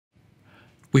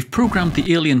We've programmed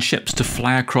the alien ships to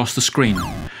fly across the screen,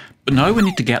 but now we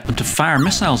need to get them to fire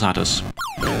missiles at us.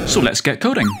 So let's get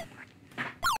coding.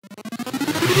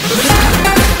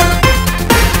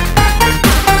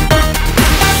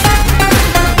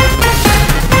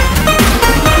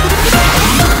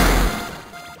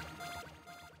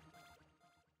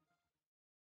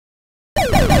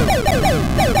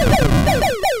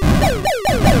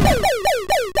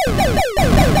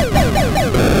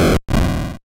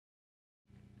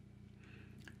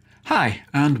 Hi,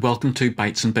 and welcome to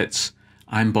Bytes and Bits.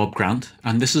 I'm Bob Grant,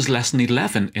 and this is lesson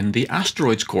 11 in the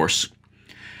Asteroids course.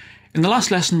 In the last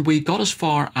lesson, we got as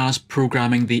far as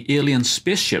programming the alien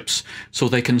spaceships so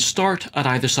they can start at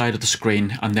either side of the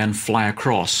screen and then fly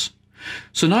across.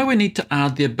 So now we need to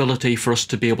add the ability for us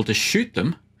to be able to shoot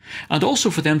them, and also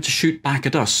for them to shoot back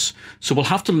at us. So we'll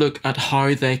have to look at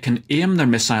how they can aim their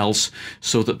missiles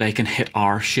so that they can hit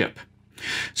our ship.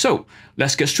 So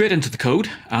let's get straight into the code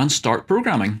and start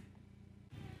programming.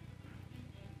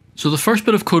 So the first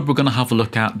bit of code we're going to have a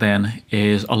look at then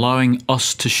is allowing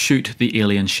us to shoot the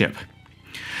alien ship.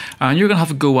 And you're going to have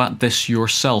a go at this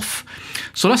yourself.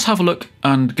 So let's have a look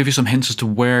and give you some hints as to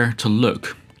where to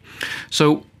look.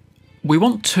 So we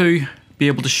want to be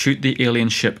able to shoot the alien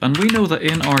ship, and we know that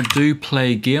in our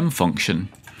doPlayGame function,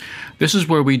 this is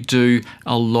where we do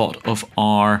a lot of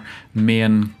our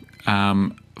main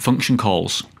function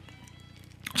calls.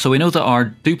 So we know that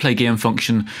our doPlayGame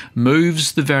function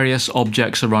moves the various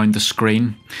objects around the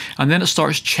screen, and then it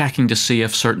starts checking to see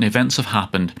if certain events have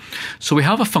happened. So we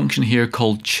have a function here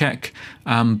called check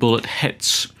bullet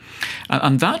hits,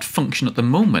 and that function at the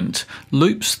moment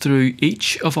loops through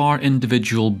each of our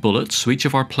individual bullets, so each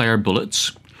of our player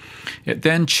bullets. It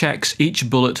then checks each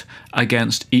bullet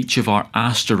against each of our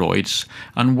asteroids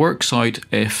and works out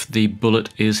if the bullet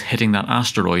is hitting that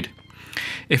asteroid.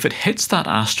 If it hits that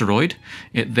asteroid,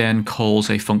 it then calls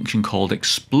a function called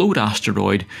explode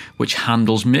asteroid, which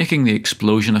handles making the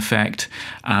explosion effect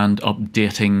and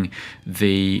updating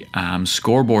the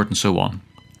scoreboard and so on.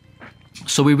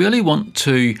 So we really want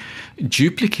to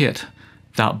duplicate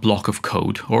that block of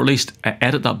code, or at least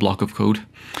edit that block of code,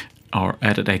 or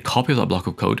edit a copy of that block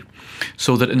of code,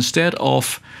 so that instead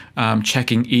of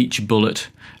checking each bullet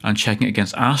and checking it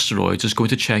against asteroids, it's going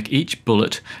to check each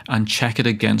bullet and check it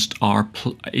against our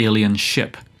alien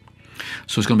ship.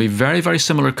 So it's going to be very, very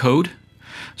similar code.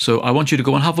 So I want you to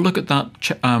go and have a look at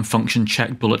that function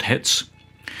check bullet hits.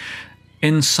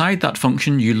 Inside that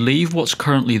function, you leave what's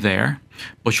currently there,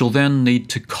 but you'll then need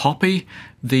to copy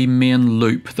the main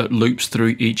loop that loops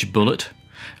through each bullet,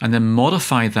 and then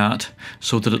modify that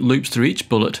so that it loops through each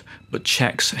bullet but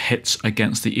checks hits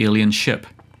against the alien ship.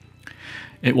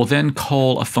 It will then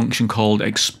call a function called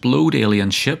explode alien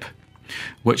ship,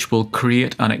 which will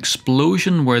create an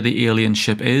explosion where the alien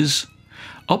ship is,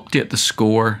 update the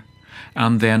score,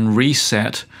 and then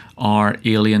reset our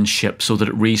alien ship so that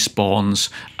it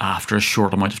respawns after a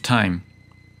short amount of time.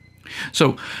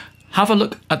 So have a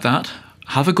look at that,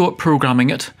 have a go at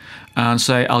programming it, and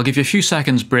say, I'll give you a few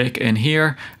seconds break in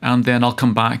here, and then I'll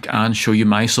come back and show you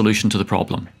my solution to the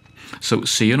problem. So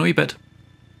see you in a wee bit.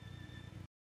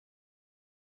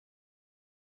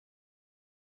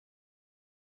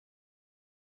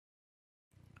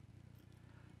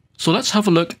 So let's have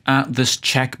a look at this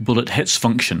check bullet hits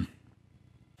function.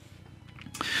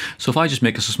 So if I just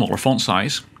make this a smaller font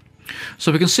size,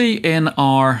 so we can see in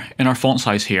our font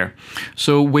size here,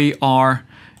 so we are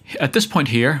at this point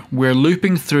here, we're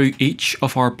looping through each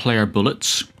of our player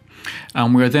bullets,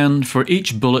 and we're then, for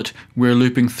each bullet, we're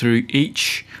looping through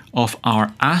each of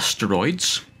our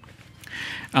asteroids,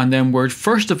 and then we're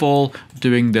first of all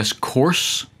doing this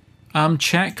course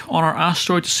check on our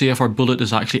asteroid to see if our bullet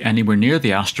is actually anywhere near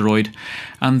the asteroid,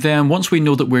 and then once we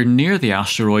know that we're near the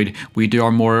asteroid, we do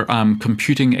our more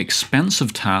computing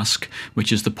expensive task,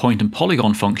 which is the point and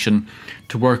polygon function,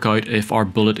 to work out if our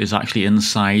bullet is actually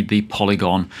inside the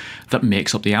polygon that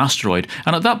makes up the asteroid.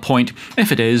 And at that point,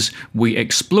 if it is, we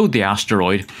explode the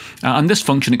asteroid, and this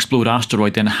function explode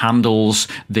asteroid then handles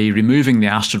the removing the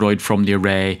asteroid from the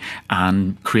array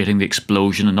and creating the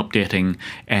explosion and updating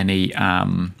any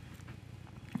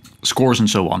scores and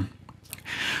so on.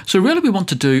 So really we want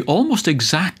to do almost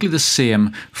exactly the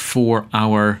same for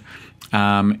our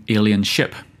alien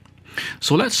ship.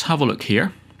 So let's have a look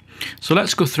here. So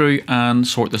let's go through and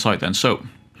sort this out then. So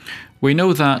we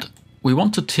know that we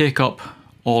want to take up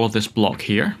all of this block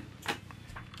here,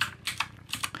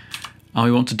 and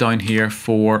we want to down here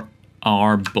for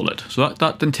our bullet. So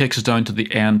that then takes us down to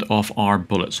the end of our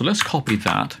bullet. So let's copy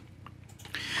that.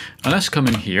 And let's come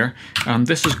in here, and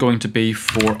this is going to be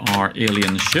for our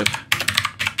alien ship,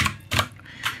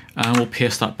 and we'll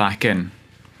paste that back in.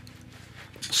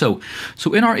 So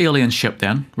in our alien ship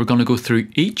then, we're going to go through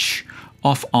each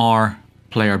of our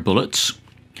player bullets.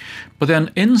 But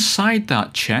then inside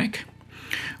that check,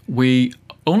 we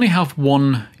only have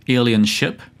one alien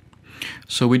ship.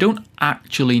 So we don't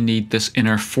actually need this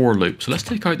inner for loop. So let's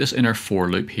take out this inner for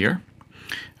loop here.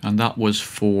 And that was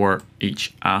for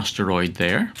each asteroid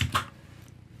there.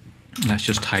 Let's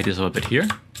just tidy this up a bit here.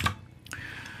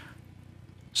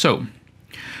 So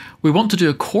we want to do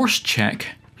a course check.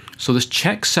 So this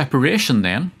check separation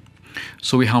then.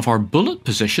 So we have our bullet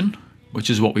position, which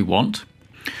is what we want.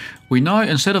 We now,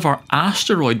 instead of our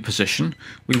asteroid position,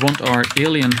 we want our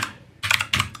alien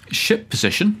ship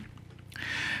position.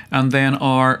 And then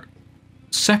our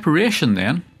separation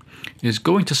then is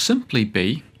going to simply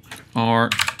be our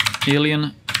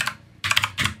alien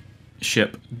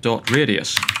ship dot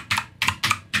radius.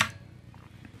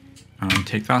 And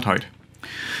take that out.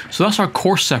 So that's our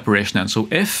course separation then. So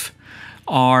if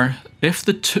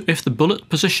the bullet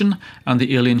position and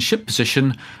the alien ship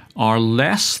position are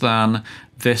less than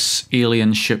this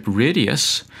alien ship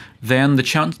radius, then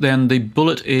the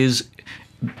bullet is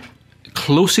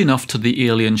close enough to the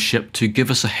alien ship to give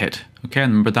us a hit. Okay,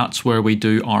 and remember that's where we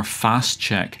do our fast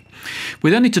check.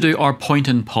 We then need to do our point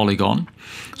in polygon.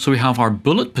 So we have our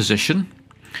bullet position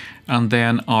and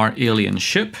then our alien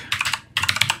ship.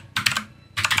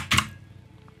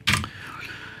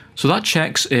 So that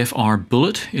checks if our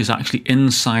bullet is actually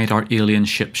inside our alien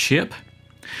ship shape.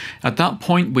 At that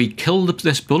point we kill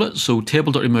this bullet, so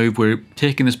table.remove, we're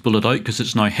taking this bullet out because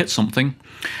it's now hit something.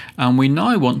 And we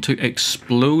now want to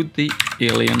explode the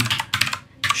alien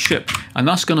ship. And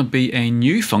that's going to be a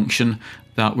new function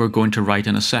that we're going to write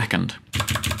in a second.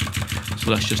 So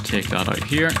let's just take that out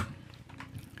here.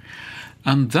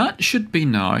 And that should be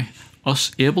now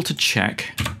us able to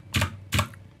check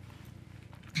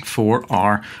for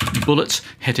our bullets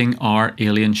hitting our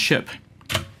alien ship.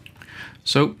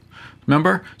 So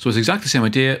remember, so it's exactly the same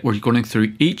idea. We're going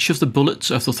through each of the bullets,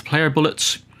 of the player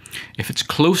bullets. If it's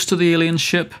close to the alien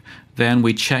ship, then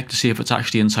we check to see if it's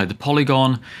actually inside the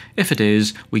polygon. If it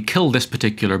is, we kill this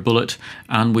particular bullet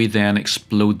and we then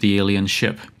explode the alien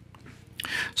ship.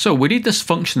 So we need this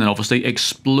function then, obviously,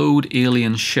 explode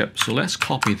alien ship. So let's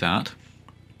copy that.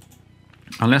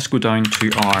 And let's go down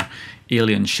to our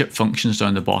alien ship functions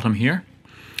down the bottom here.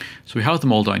 So we have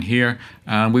them all down here,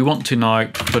 and we want to now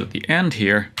put at the end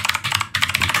here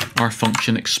our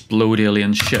function explode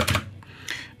alien ship,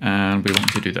 and we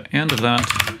want to do the end of that,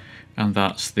 and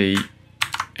that's the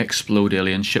explode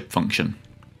alien ship function.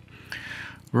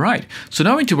 Right, so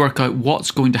now we need to work out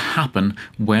what's going to happen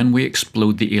when we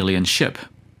explode the alien ship.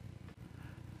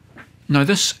 Now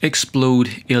this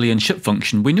explode alien ship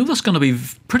function, we know that's going to be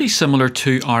pretty similar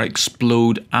to our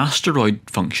explode asteroid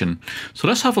function. So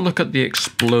let's have a look at the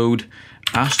explode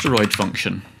asteroid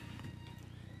function.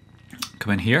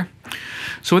 Come in here.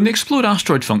 So in the explode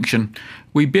asteroid function,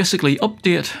 we basically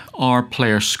update our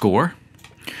player score.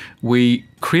 We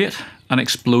create an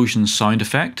explosion sound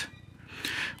effect.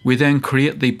 We then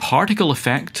create the particle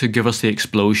effect to give us the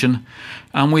explosion,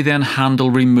 and we then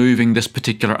handle removing this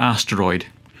particular asteroid.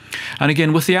 And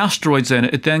again, with the asteroids then,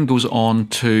 it then goes on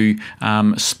to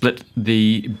split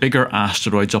the bigger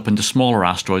asteroids up into smaller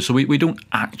asteroids. So we don't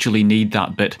actually need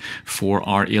that bit for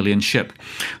our alien ship.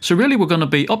 So really we're going to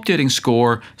be updating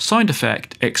score, sound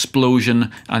effect, explosion,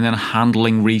 and then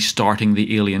handling restarting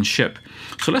the alien ship.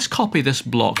 So let's copy this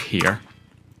block here.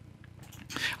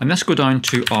 And let's go down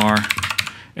to our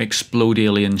explode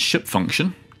alien ship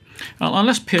function. And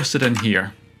let's paste it in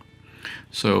here.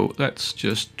 So let's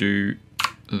just do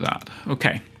that.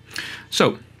 Okay,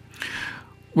 so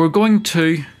we're going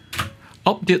to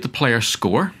update the player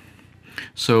score.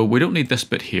 So we don't need this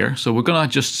bit here. So we're going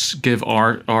to just give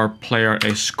our player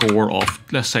a score of,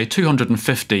 let's say,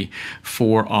 250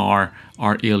 for our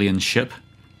alien ship.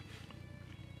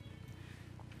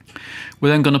 We're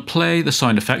then going to play the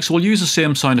sound effect. So we'll use the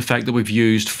same sound effect that we've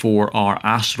used for our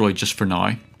asteroid just for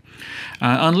now.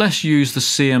 And let's use the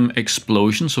same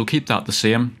explosion, so keep that the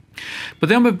same. But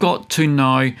then we've got to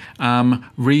now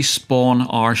respawn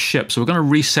our ship. So we're going to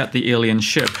reset the alien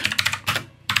ship.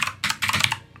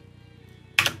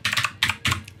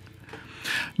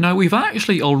 Now we've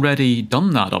actually already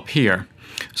done that up here.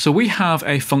 So we have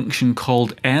a function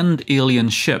called end alien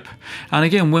ship. And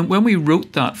again, when we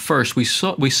wrote that first, we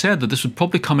said that this would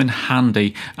probably come in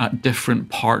handy at different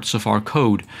parts of our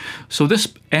code. So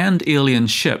this end alien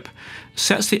ship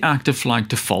sets the active flag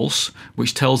to false,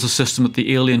 which tells the system that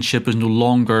the alien ship is no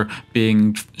longer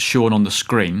being shown on the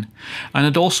screen. And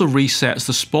it also resets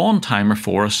the spawn timer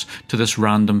for us to this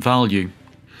random value.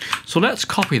 So let's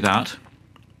copy that.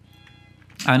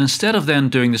 And instead of then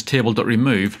doing this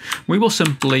table.remove, we will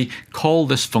simply call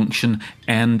this function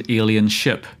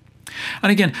endAlienShip.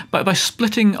 And again, by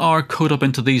splitting our code up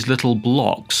into these little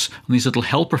blocks and these little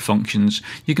helper functions,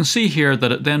 you can see here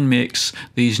that it then makes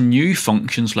these new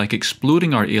functions like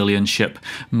exploding our alien ship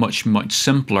much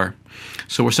simpler.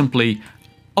 So we're simply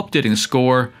updating the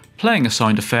score, playing a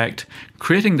sound effect,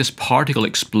 creating this particle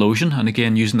explosion, and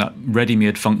again using that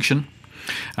ready-made function.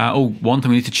 One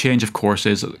thing we need to change, of course,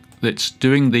 is that it's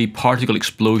doing the particle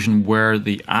explosion where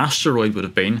the asteroid would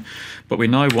have been, but we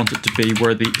now want it to be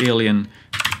where the alien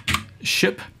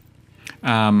ship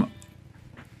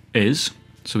is,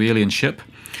 so the alien ship.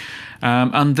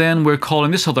 And then we're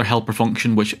calling this other helper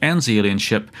function which ends the alien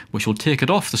ship, which will take it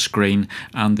off the screen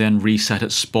and then reset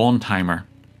its spawn timer.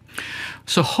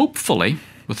 So hopefully,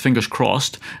 with fingers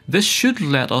crossed, this should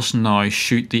let us now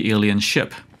shoot the alien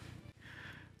ship.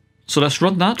 So let's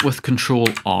run that with Control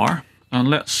R and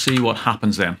let's see what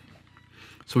happens then.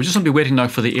 So we're just going to be waiting now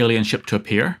for the alien ship to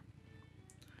appear.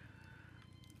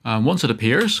 And once it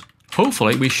appears,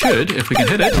 hopefully we should, if we can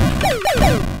hit it,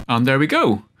 and there we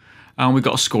go. And we've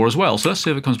got a score as well. So let's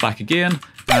see if it comes back again,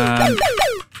 and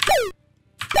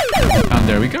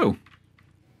there we go.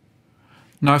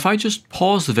 Now if I just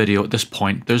pause the video at this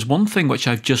point, there's one thing which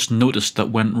I've just noticed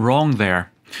that went wrong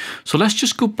there. So let's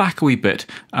just go back a wee bit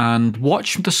and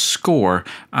watch the score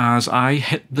as I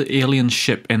hit the alien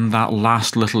ship in that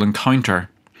last little encounter.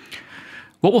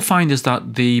 What we'll find is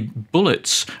that the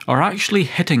bullets are actually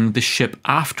hitting the ship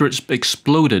after it's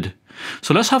exploded.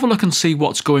 So let's have a look and see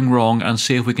what's going wrong and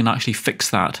see if we can actually fix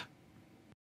that.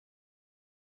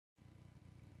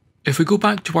 If we go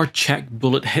back to our check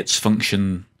bullet hits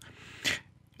function,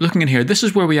 looking in here, this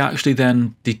is where we actually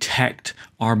then detect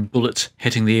our bullets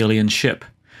hitting the alien ship.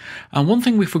 And one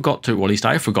thing we forgot to, or at least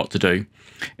I forgot to do,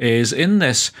 is in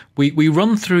this, we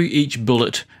run through each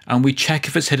bullet and we check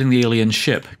if it's hitting the alien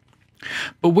ship.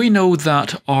 But we know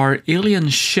that our alien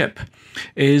ship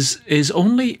is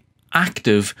only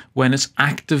active when its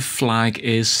active flag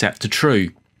is set to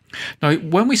true. Now,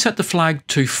 when we set the flag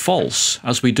to false,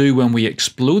 as we do when we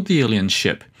explode the alien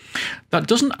ship, that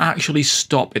doesn't actually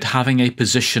stop it having a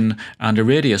position and a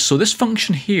radius. So this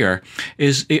function here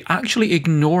is actually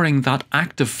ignoring that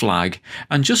active flag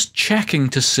and just checking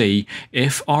to see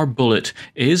if our bullet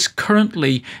is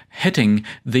currently hitting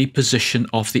the position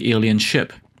of the alien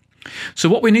ship. So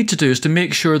what we need to do is to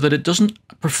make sure that it doesn't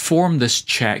perform this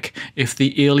check if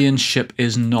the alien ship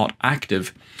is not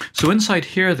active. So inside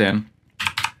here then,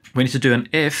 we need to do an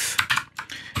if,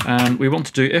 and we want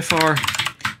to do if our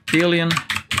alien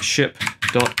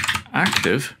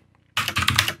ship.active.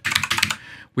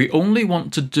 We only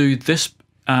want to do this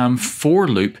for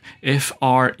loop if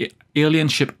our alien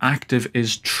ship active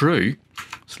is true.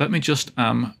 So let me just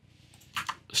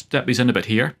step these in a bit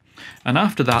here. And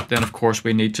after that, then of course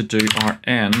we need to do our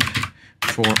end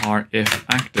for our if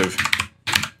active.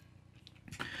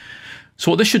 So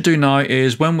what this should do now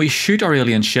is when we shoot our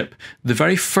alien ship, the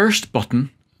very first bullet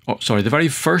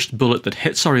that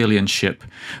hits our alien ship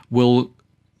will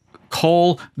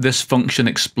call this function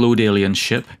explode alien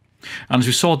ship. And as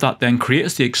we saw, that then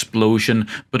creates the explosion,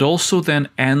 but also then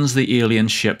ends the alien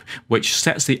ship, which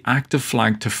sets the active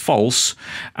flag to false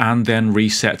and then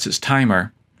resets its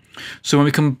timer. So when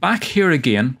we come back here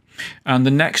again, and the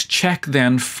next check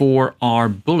then for our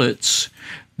bullets,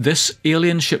 this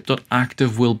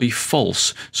alienship.active will be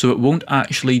false, so it won't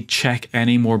actually check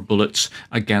any more bullets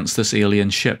against this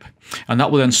alien ship. And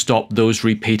that will then stop those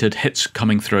repeated hits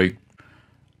coming through.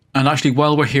 And actually,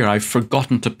 while we're here, I've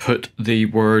forgotten to put the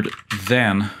word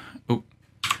then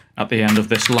at the end of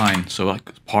this line, so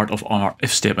that's part of our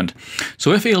if statement.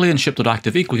 So if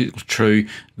alienship.active equals true,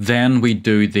 then we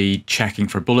do the checking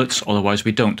for bullets, otherwise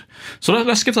we don't. So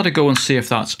let's give that a go and see if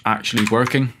that's actually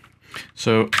working.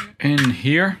 So in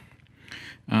here,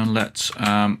 and let's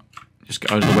just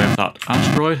get out of the way of that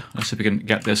asteroid. Let's see if we can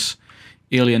get this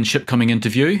alien ship coming into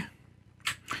view.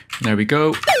 There we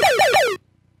go.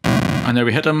 And there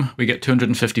we hit him. We get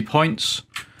 250 points.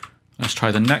 Let's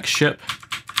try the next ship.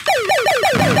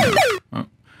 Oh,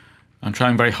 I'm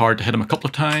trying very hard to hit him a couple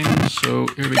of times. So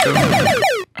here we go.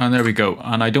 And there we go.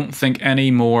 And I don't think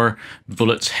any more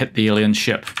bullets hit the alien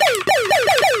ship.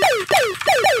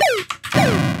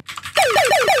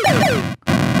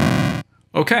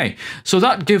 Okay, so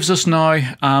that gives us now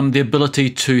the ability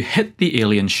to hit the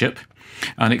alien ship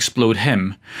and explode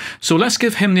him. So let's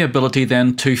give him the ability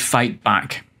then to fight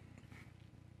back.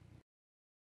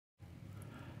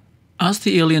 As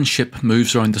the alien ship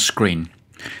moves around the screen,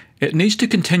 it needs to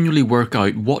continually work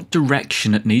out what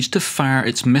direction it needs to fire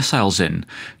its missiles in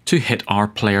to hit our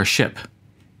player ship.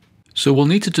 So we'll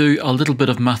need to do a little bit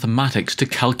of mathematics to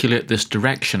calculate this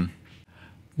direction.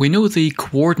 We know the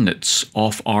coordinates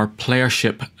of our player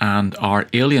ship and our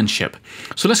alien ship.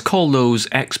 So let's call those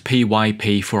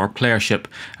XPYP for our player ship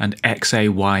and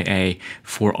XAYA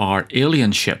for our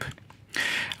alien ship.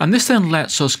 And this then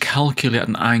lets us calculate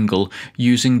an angle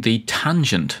using the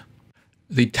tangent.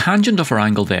 The tangent of our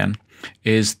angle then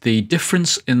is the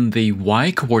difference in the y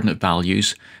coordinate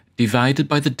values divided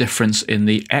by the difference in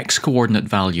the x coordinate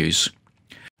values.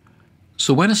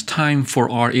 So when it's time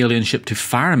for our alien ship to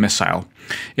fire a missile,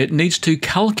 it needs to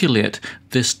calculate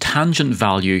this tangent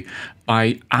value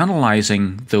by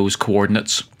analysing those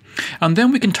coordinates. And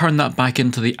then we can turn that back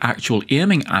into the actual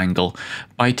aiming angle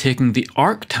by taking the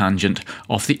arc tangent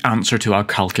of the answer to our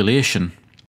calculation.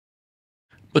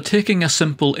 But taking a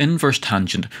simple inverse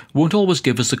tangent won't always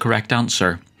give us the correct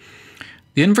answer.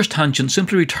 The inverse tangent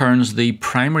simply returns the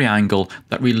primary angle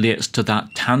that relates to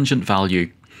that tangent value.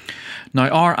 Now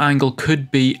our angle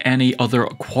could be any other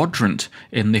quadrant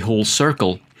in the whole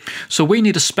circle. So we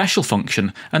need a special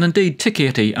function, and indeed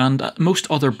TIC80 and most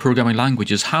other programming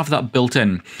languages have that built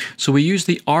in. So we use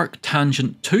the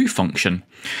arctangent2 function,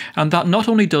 and that not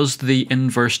only does the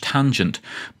inverse tangent,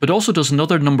 but also does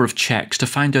another number of checks to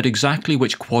find out exactly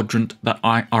which quadrant that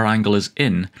our angle is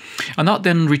in, and that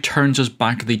then returns us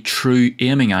back the true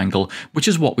aiming angle, which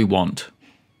is what we want.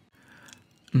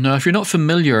 Now, if you're not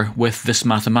familiar with this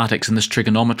mathematics and this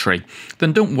trigonometry,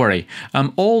 then don't worry.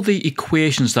 All the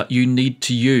equations that you need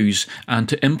to use and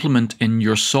to implement in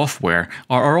your software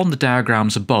are on the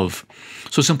diagrams above.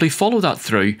 So simply follow that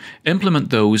through, implement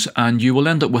those, and you will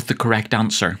end up with the correct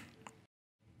answer.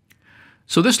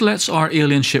 So this lets our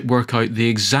alien ship work out the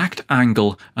exact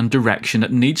angle and direction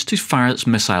it needs to fire its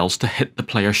missiles to hit the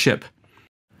player ship.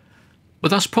 But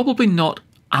that's probably not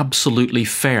absolutely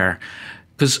fair,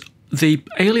 because the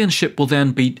alien ship will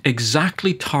then be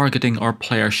exactly targeting our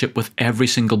player ship with every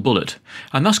single bullet,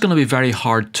 and that's going to be very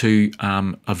hard to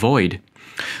avoid.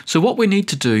 So what we need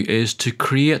to do is to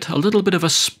create a little bit of a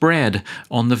spread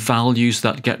on the values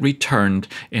that get returned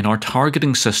in our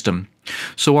targeting system.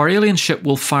 So our alien ship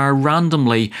will fire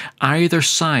randomly either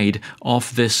side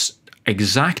of this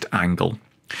exact angle.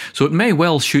 So it may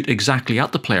well shoot exactly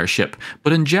at the player ship,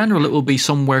 but in general it will be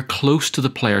somewhere close to the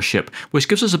player ship, which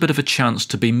gives us a bit of a chance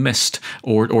to be missed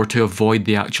or to avoid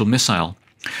the actual missile.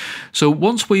 So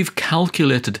once we've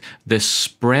calculated this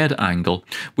spread angle,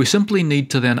 we simply need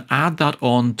to then add that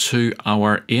on to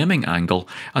our aiming angle,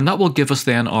 and that will give us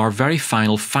then our very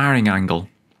final firing angle.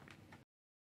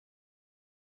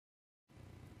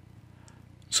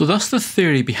 So that's the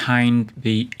theory behind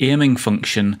the aiming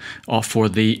function for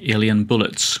the alien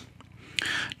bullets.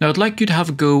 Now I'd like you to have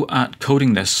a go at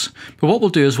coding this, but what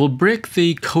we'll do is we'll break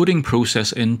the coding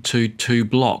process into two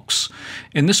blocks.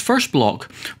 In this first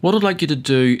block, what I'd like you to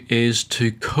do is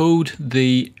to code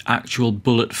the actual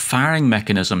bullet firing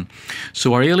mechanism.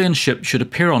 So our alien ship should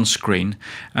appear on screen,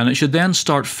 and it should then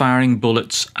start firing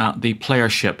bullets at the player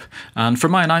ship. And for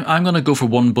mine, I'm going to go for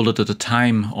one bullet at a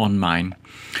time on mine.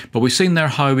 But we've seen there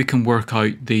how we can work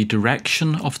out the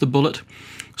direction of the bullet.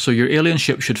 So your alien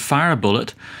ship should fire a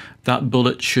bullet. That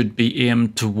bullet should be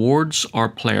aimed towards our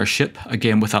player ship,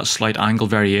 again with that slight angle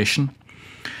variation.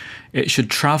 It should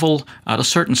travel at a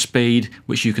certain speed,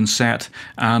 which you can set,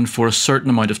 and for a certain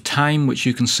amount of time, which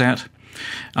you can set.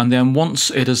 And then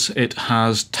once it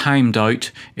has timed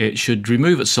out, it should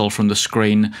remove itself from the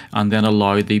screen and then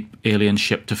allow the alien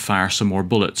ship to fire some more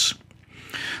bullets.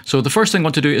 So the first thing I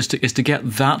want to do is to get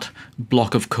that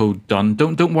block of code done.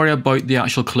 Don't worry about the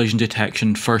actual collision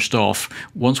detection first off.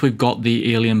 Once we've got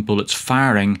the alien bullets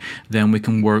firing, then we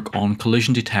can work on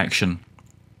collision detection.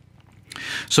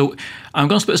 So I'm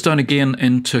going to split this down again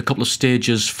into a couple of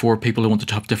stages for people who want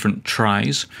to have different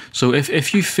tries. So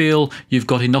if you feel you've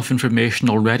got enough information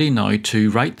already now to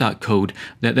write that code,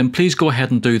 then please go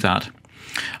ahead and do that.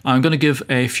 I'm going to give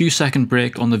a few second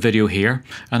break on the video here,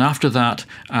 and after that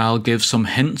I'll give some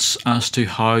hints as to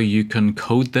how you can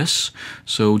code this,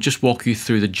 so just walk you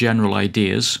through the general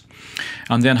ideas,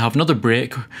 and then have another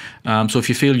break. So if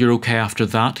you feel you're okay after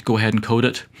that, go ahead and code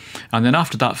it, and then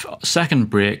after that second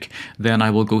break, then I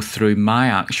will go through my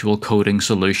actual coding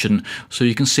solution so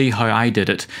you can see how I did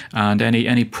it, and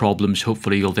any problems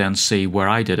hopefully you'll then see where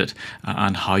I did it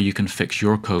and how you can fix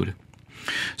your code.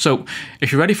 So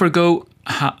if you're ready for a go,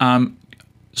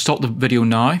 stop the video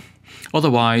now.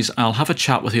 Otherwise, I'll have a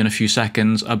chat with you in a few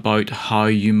seconds about how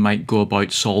you might go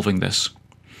about solving this.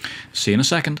 See you in a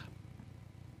second.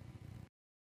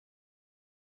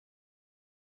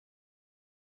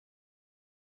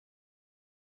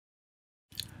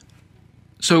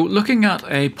 So looking at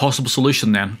a possible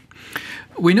solution then,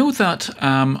 we know that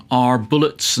our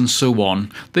bullets and so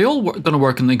on, they all going to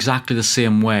work in exactly the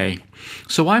same way.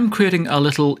 So I'm creating a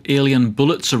little alien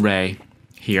bullets array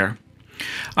here.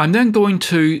 I'm then going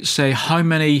to say how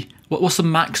many, what's the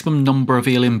maximum number of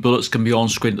alien bullets can be on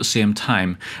screen at the same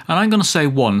time. And I'm going to say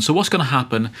 1. So what's going to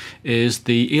happen is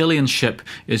the alien ship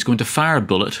is going to fire a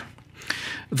bullet.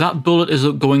 That bullet is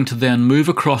going to then move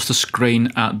across the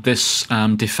screen at this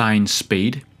defined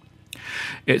speed.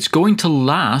 It's going to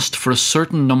last for a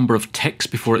certain number of ticks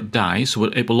before it dies, so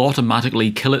it will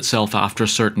automatically kill itself after a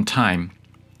certain time.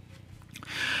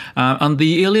 And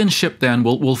the alien ship then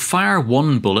will fire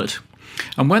 1 bullet,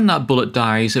 and when that bullet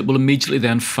dies, it will immediately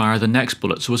then fire the next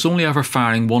bullet. So it's only ever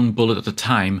firing 1 bullet at a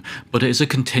time, but it is a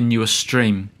continuous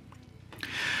stream.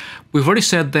 We've already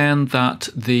said then that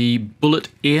the bullet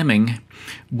aiming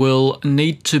will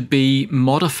need to be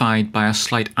modified by a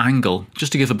slight angle,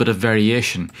 just to give a bit of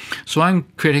variation. So I'm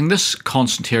creating this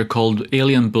constant here called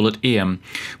alien bullet aim,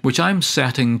 which I'm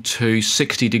setting to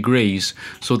 60 degrees.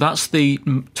 So that's the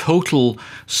total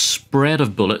spread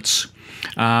of bullets.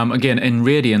 Again, in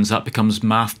radians, that becomes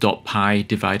math.pi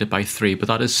divided by 3, but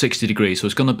that is 60 degrees. So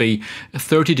it's going to be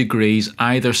 30 degrees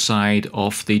either side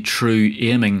of the true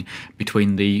aiming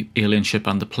between the alien ship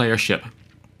and the player ship.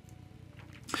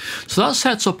 So that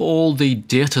sets up all the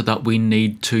data that we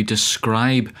need to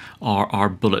describe our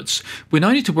bullets. We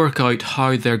now need to work out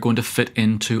how they're going to fit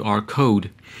into our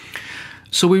code.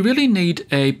 So we really need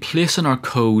a place in our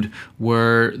code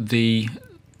where the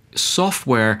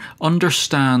software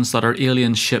understands that our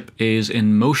alien ship is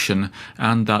in motion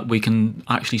and that we can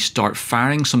actually start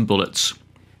firing some bullets.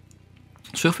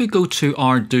 So if we go to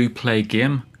our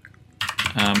doPlayGame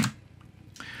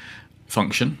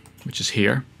function, which is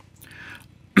here,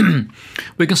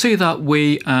 we can see that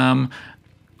we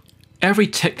every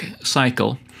tick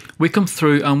cycle we come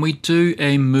through and we do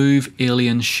a move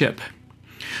alien ship.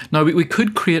 Now we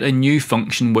could create a new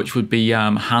function which would be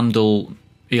handle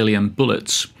alien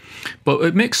bullets, but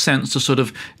it makes sense to sort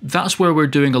of, that's where we're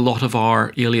doing a lot of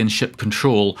our alien ship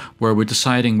control, where we're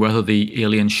deciding whether the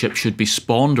alien ship should be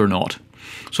spawned or not.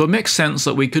 So it makes sense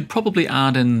that we could probably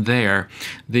add in there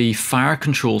the fire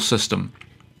control system.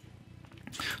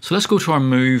 So let's go to our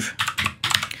move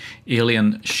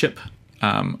alien ship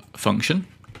function.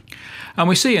 And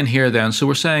we see in here then, so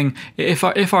we're saying if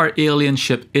our alien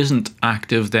ship isn't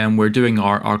active, then we're doing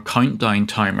our countdown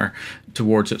timer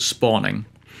towards it spawning.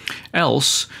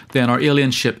 Else, then our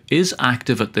alien ship is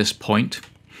active at this point.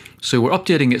 So we're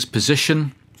updating its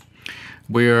position.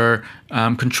 We're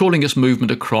controlling its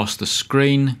movement across the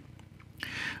screen.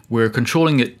 We're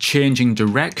controlling it changing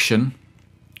direction.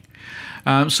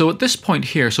 So at this point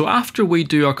here, so after we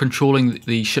do our controlling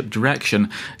the ship direction,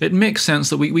 it makes sense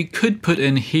that we could put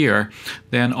in here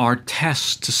then our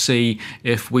test to see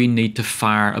if we need to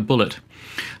fire a bullet.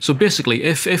 So basically,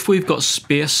 if we've got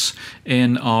space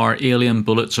in our alien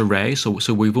bullets array, so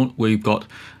we've got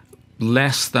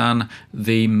less than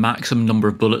the maximum number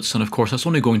of bullets, and of course that's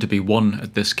only going to be 1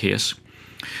 at this case.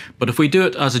 But if we do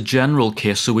it as a general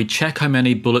case, so we check how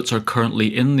many bullets are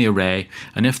currently in the array,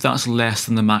 and if that's less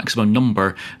than the maximum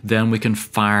number, then we can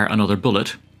fire another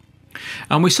bullet.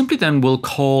 And we simply then will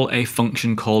call a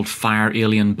function called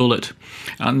fireAlienBullet,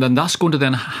 and then that's going to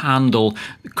then handle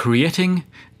creating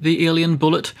the alien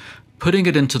bullet, putting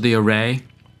it into the array,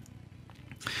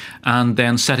 and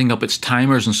then setting up its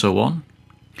timers and so on.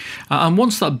 And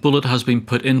once that bullet has been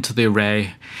put into the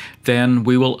array, then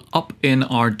we will up in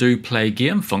our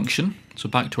doPlayGame function. So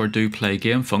back to our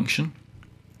doPlayGame function.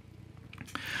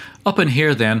 Up in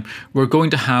here then, we're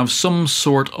going to have some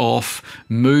sort of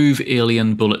move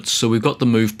alien bullets. So we've got the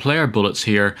move player bullets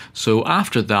here. So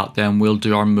after that then we'll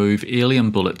do our move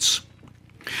alien bullets.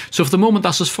 So for the moment,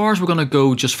 that's as far as we're going to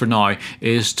go just for now,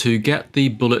 is to get the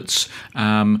bullets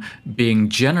being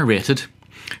generated,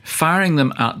 firing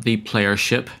them at the player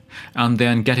ship, and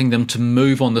then getting them to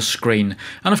move on the screen.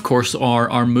 And of course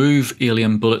our move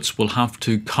alien bullets will have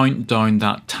to count down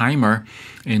that timer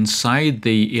inside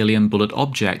the alien bullet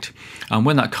object, and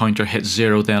when that counter hits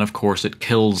 0, then of course it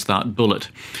kills that bullet,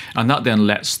 and that then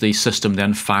lets the system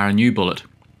then fire a new bullet.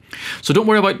 So don't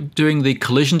worry about doing the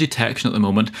collision detection at the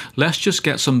moment. Let's just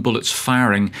get some bullets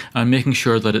firing and making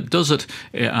sure that it does it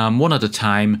one at a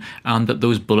time, and that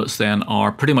those bullets then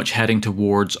are pretty much heading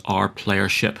towards our player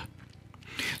ship.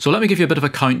 So let me give you a bit of a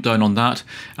countdown on that,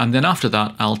 and then after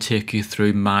that I'll take you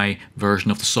through my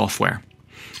version of the software.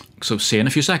 So see you in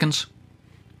a few seconds.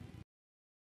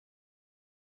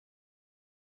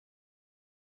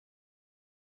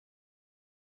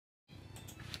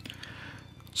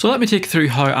 So let me take you through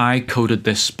how I coded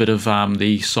this bit of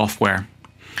the software.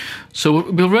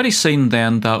 So we've already seen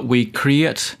then that we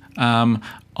create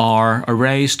are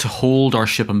arrays to hold our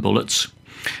ship and bullets.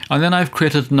 And then I've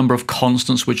created a number of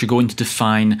constants which are going to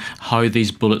define how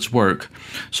these bullets work.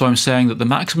 So I'm saying that the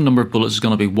maximum number of bullets is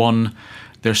going to be 1,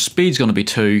 their speed's going to be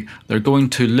 2, they're going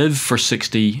to live for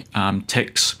 60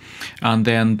 ticks, and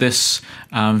then this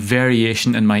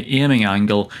variation in my aiming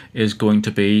angle is going to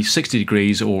be 60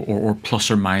 degrees or plus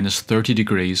or minus 30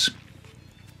 degrees.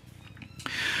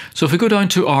 So if we go down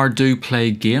to our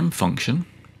doPlayGame function,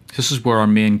 this is where our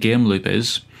main game loop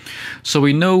is. So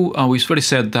we know, we've already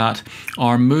said that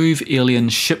our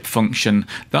moveAlienShip function,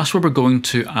 that's where we're going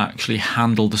to actually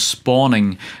handle the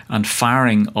spawning and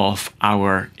firing of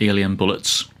our alien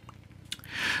bullets.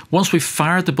 Once we've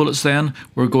fired the bullets then,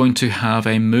 we're going to have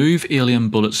a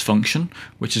moveAlienBullets function,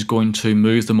 which is going to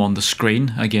move them on the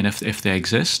screen, again if they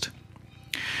exist.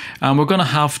 And we're going to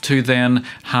have to then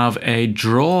have a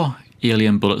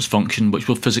drawAlienBullets function, which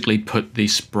will physically put the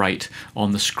sprite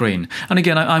on the screen. And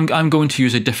again, I'm going to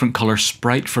use a different color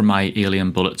sprite for my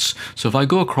alien bullets. So if I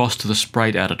go across to the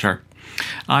sprite editor,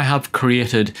 I have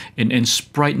created, in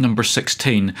sprite number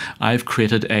 16, I've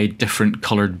created a different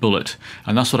colored bullet.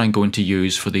 And that's what I'm going to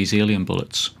use for these alien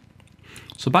bullets.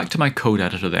 So back to my code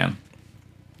editor then.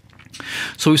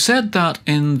 So we said that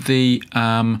in the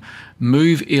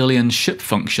moveAlienShip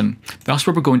function, that's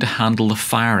where we're going to handle the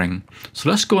firing. So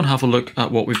let's go and have a look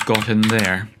at what we've got in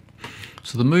there.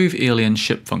 So the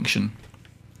moveAlienShip function.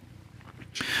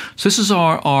 So this is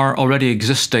our already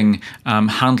existing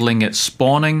handling it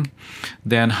spawning,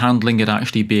 then handling it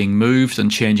actually being moved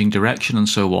and changing direction and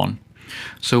so on.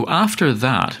 So after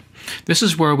that, this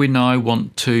is where we now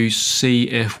want to see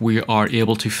if we are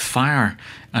able to fire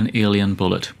an alien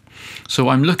bullet. So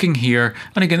I'm looking here,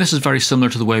 and again this is very similar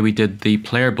to the way we did the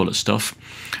player bullet stuff.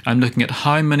 I'm looking at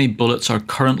how many bullets are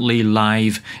currently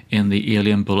live in the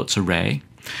alien bullets array.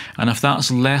 And if that's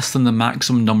less than the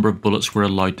maximum number of bullets we're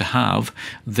allowed to have,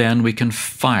 then we can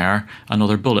fire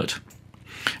another bullet.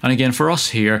 And again for us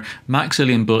here, max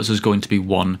alien bullets is going to be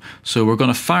 1. So we're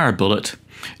going to fire a bullet.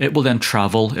 It will then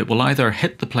travel, it will either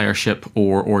hit the player ship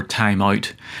or time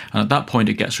out, and at that point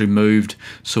it gets removed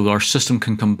so our system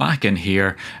can come back in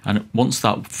here, and once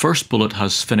that first bullet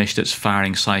has finished its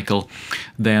firing cycle,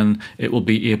 then it will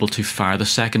be able to fire the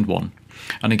second one.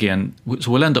 And again,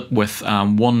 so we'll end up with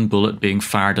 1 bullet being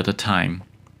fired at a time.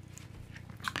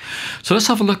 So let's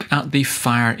have a look at the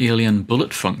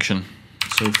fireAlienBullet function.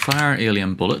 So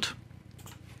fireAlienBullet.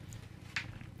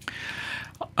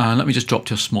 Let me just drop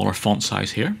to a smaller font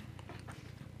size here.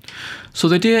 So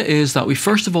the idea is that we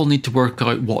first of all need to work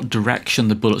out what direction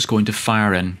the bullet's going to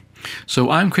fire in.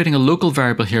 So I'm creating a local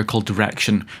variable here called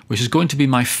direction, which is going to be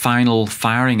my final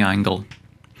firing angle.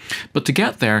 But to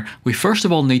get there, we first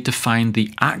of all need to find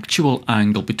the actual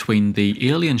angle between the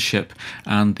alien ship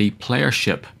and the player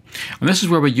ship. And this is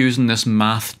where we're using this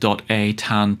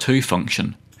math.aTan2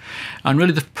 function. And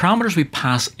really the parameters we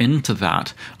pass into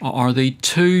that are the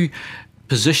two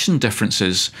position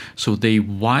differences. So the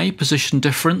y position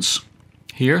difference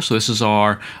here, so this is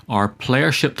our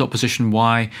player ship.position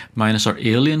y minus our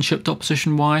alien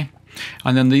ship.position y.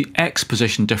 And then the x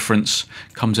position difference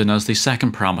comes in as the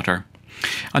second parameter.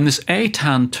 And this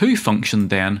aTan2 function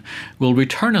then will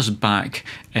return us back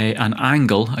an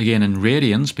angle, again in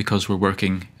radians because we're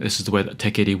working, this is the way that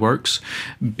TIC80 works,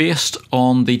 based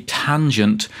on the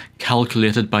tangent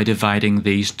calculated by dividing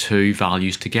these two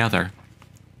values together.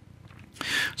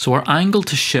 So our angle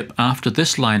to ship after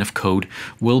this line of code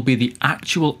will be the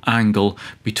actual angle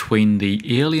between the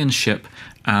alien ship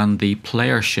and the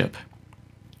player ship.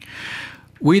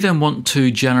 We then want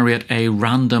to generate a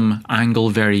random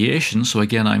angle variation. So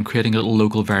again, I'm creating a little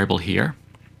local variable here.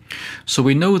 So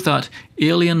we know that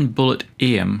alien bullet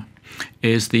aim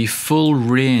is the full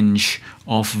range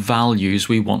of values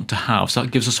we want to have. So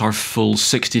that gives us our full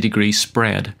 60-degree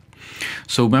spread.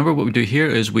 So remember what we do here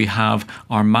is we have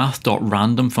our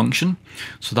math.random function.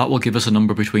 So that will give us a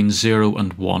number between 0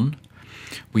 and 1.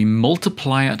 We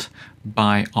multiply it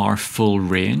by our full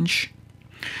range.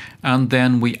 And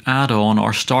then we add on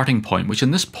our starting point, which in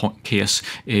this case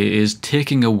is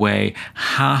taking away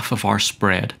half of our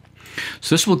spread.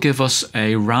 So this will give us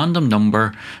a random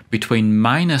number between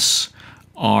minus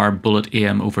our bullet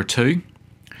aim over 2.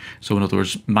 So in other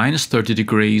words, minus 30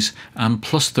 degrees and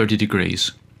plus 30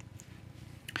 degrees.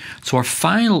 So our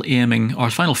final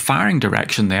firing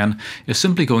direction then is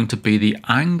simply going to be the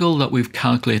angle that we've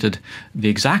calculated, the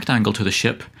exact angle to the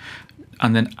ship,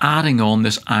 and then adding on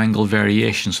this angle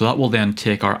variation. So that will then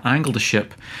take our angle to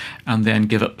ship and then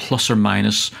give it plus or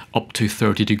minus up to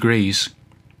 30 degrees.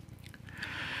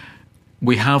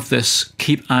 we have this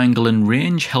keep angle in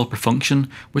range helper function,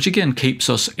 which again keeps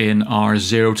us in our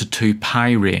 0 to 2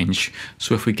 pi range.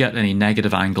 So if we get any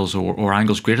negative angles or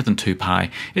angles greater than 2 pi,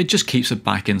 it just keeps it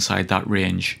back inside that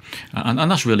range.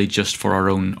 And that's really just for our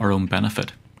own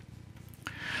benefit.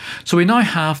 So we now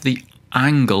have the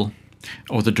angle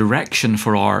or the direction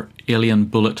for our alien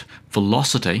bullet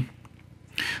velocity.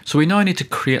 So we now need to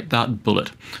create that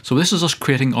bullet. So this is us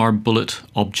creating our bullet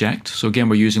object. So again,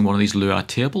 we're using one of these Lua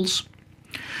tables.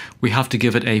 We have to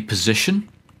give it a position.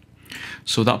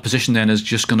 So that position then is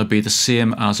just going to be the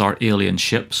same as our alien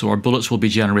ship. So our bullets will be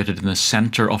generated in the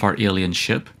center of our alien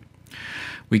ship.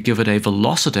 We give it a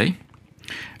velocity,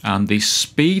 and the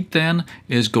speed then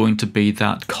is going to be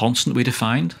that constant we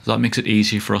defined. So that makes it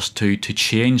easy for us to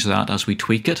change that as we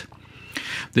tweak it.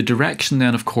 The direction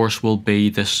then, of course, will be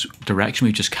this direction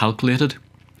we've just calculated.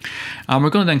 And we're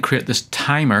going to then create this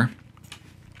timer.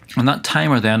 And that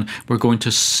timer then, we're going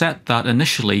to set that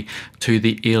initially to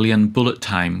the alien bullet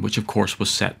time, which of course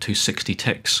was set to 60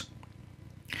 ticks.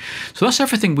 So that's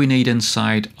everything we need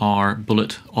inside our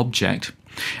bullet object.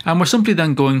 And we're simply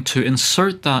then going to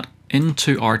insert that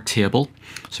into our table.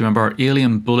 So remember, our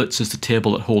alien bullets is the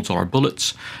table that holds our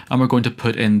bullets. And we're going to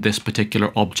put in this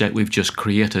particular object we've just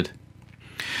created.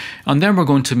 And then we're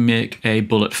going to make a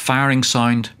bullet firing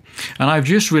sound. And I've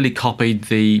just really copied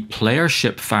the player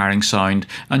ship firing sound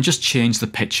and just changed the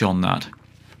pitch on that.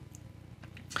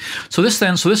 So this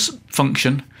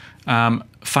function,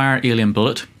 fire alien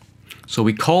bullet. So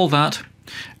we call that.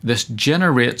 This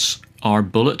generates our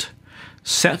bullet,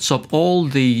 sets up all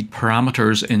the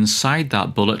parameters inside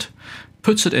that bullet,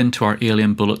 puts it into our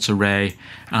alien bullets array,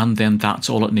 and then that's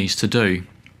all it needs to do.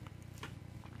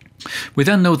 We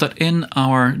then know that in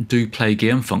our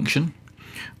doPlayGame function,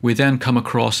 we then come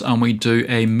across and we do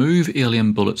a move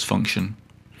alien bullets function.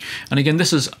 And again,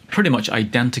 this is pretty much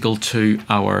identical to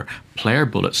our player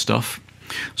bullet stuff.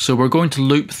 So we're going to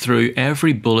loop through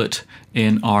every bullet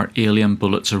in our alien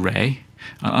bullets array.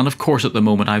 And of course, at the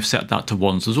moment, I've set that to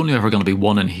 1, so there's only ever going to be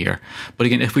 1 in here. But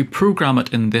again, if we program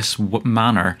it in this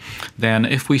manner, then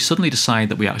if we suddenly decide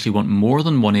that we actually want more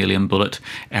than 1 alien bullet,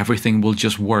 everything will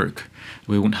just work.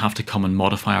 We won't have to come and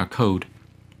modify our code.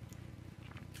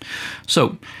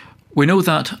 So we know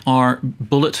that our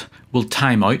bullet will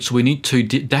time out, so we need to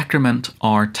decrement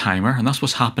our timer, and that's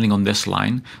what's happening on this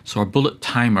line. So our bullet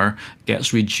timer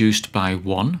gets reduced by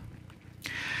 1.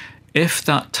 If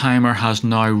that timer has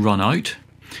now run out,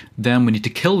 then we need to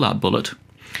kill that bullet.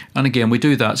 And again, we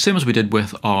do that same as we did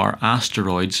with our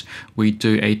asteroids. We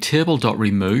do a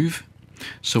table.remove.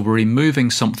 So we're removing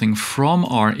something from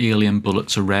our alien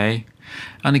bullets array.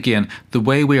 And again, the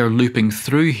way we are looping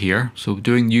through here, so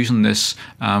using this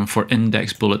for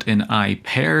index bullet in I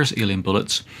pairs alien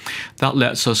bullets, that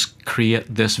lets us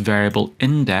create this variable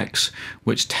index,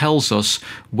 which tells us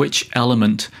which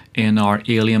element in our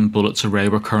alien bullets array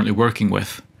we're currently working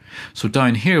with. So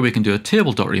down here we can do a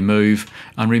table.remove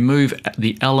and remove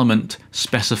the element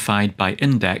specified by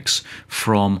index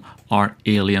from our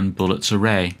alien bullets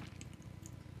array.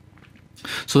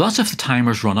 So that's if the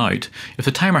timer's run out. If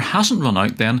the timer hasn't run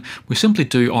out, then we simply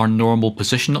do our normal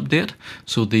position update.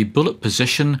 So the bullet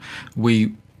position,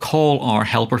 we call our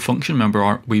helper function.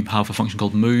 Remember, we have a function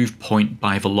called move point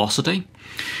by velocity,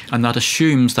 and that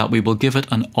assumes that we will give it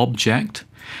an object,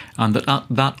 and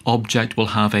that object will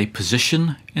have a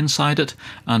position inside it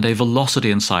and a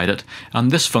velocity inside it, and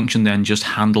this function then just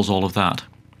handles all of that.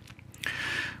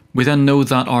 We then know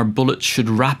that our bullets should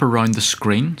wrap around the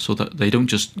screen so that they don't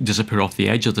just disappear off the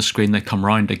edge of the screen, they come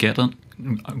round again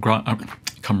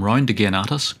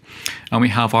at us. And we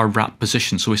have our wrap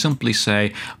position. So we simply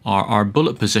say our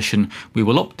bullet position, we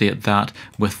will update that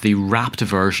with the wrapped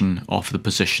version of the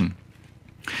position.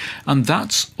 And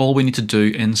that's all we need to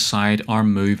do inside our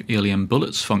move alien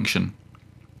bullets function.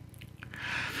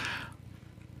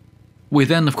 We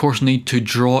then, of course, need to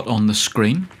draw it on the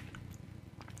screen.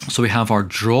 So we have our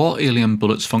draw alien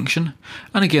bullets function,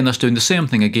 and again that's doing the same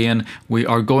thing again. We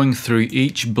are going through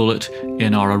each bullet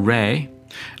in our array,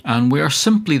 and we are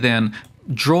simply then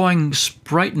drawing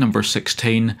sprite number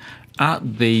 16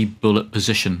 at the bullet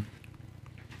position.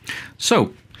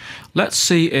 So let's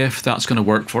see if that's going to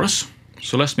work for us.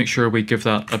 So let's make sure we give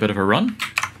that a bit of a run,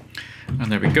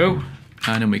 and there we go,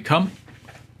 and in we come.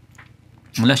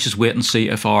 And let's just wait and see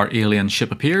if our alien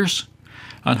ship appears.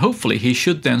 And hopefully he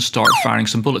should then start firing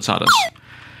some bullets at us.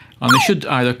 And they should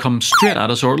either come straight at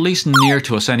us or at least near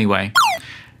to us anyway.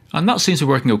 And that seems to be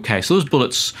working okay. So those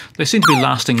bullets, they seem to be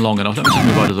lasting long enough. Let me just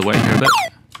move out of the way here a bit.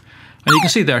 And you can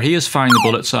see there, he is firing the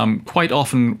bullets quite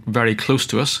often very close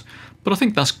to us. But I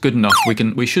think that's good enough.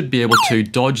 We should be able to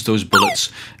dodge those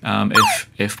bullets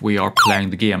if we are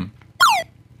playing the game.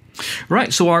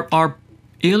 Right, so our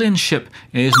alien ship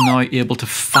is now able to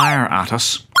fire at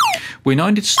us. We now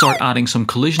need to start adding some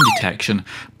collision detection,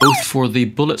 both for the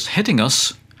bullets hitting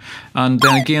us and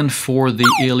then again for the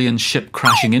alien ship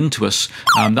crashing into us.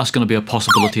 That's going to be a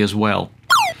possibility as well.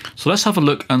 So let's have a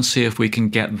look and see if we can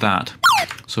get that.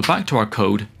 So back to our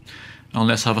code and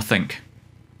let's have a think.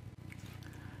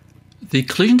 The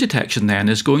collision detection then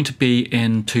is going to be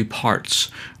in two parts,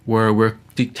 where we're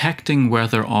detecting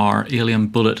whether our alien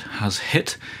bullet has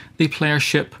hit the player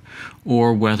ship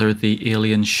or whether the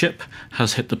alien ship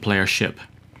has hit the player ship.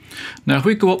 Now if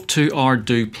we go up to our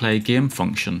doPlayGame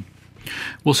function,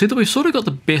 we'll see that we've sort of got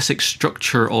the basic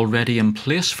structure already in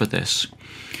place for this.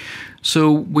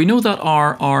 So we know that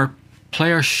our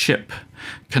player ship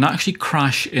can actually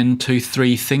crash into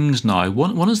three things now.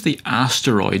 One is the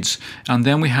asteroids, and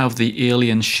then we have the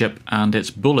alien ship and its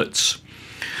bullets.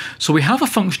 So we have a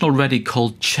function already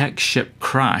called check ship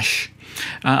crash,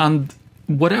 and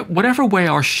whatever way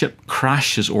our ship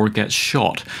crashes or gets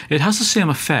shot, it has the same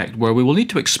effect, where we will need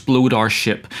to explode our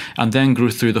ship and then go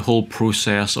through the whole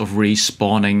process of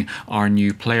respawning our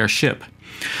new player ship.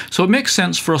 So it makes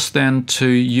sense for us then to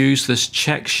use this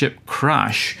check ship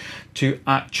crash to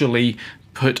actually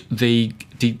put the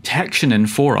detection in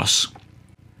for us.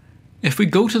 If we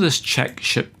go to this check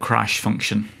ship crash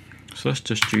function, so let's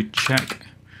just do check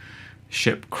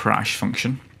ship crash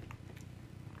function,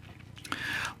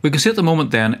 we can see at the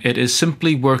moment then it is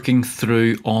simply working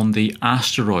through on the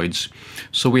asteroids.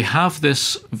 So we have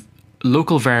this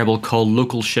local variable called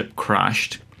local ship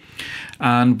crashed,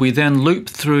 and we then loop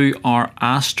through our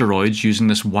asteroids using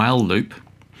this while loop.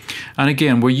 And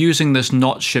again, we're using this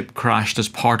not ship crashed as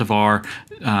part of our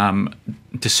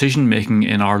decision making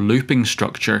in our looping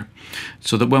structure,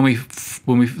 so that when we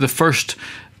the first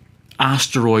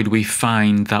asteroid we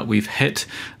find that we've hit,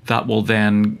 that will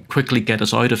then quickly get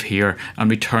us out of here and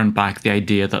return back the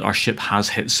idea that our ship has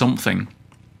hit something.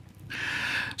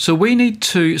 So we need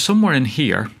to, somewhere in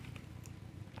here,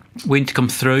 we need to come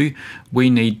through,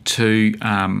 we need to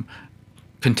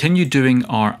continue doing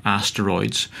our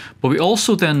asteroids, but we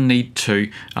also then need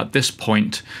to, at this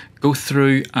point, go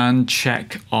through and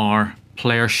check our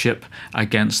player ship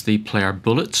against the player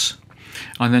bullets,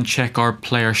 and then check our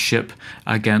player ship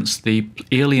against the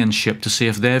alien ship to see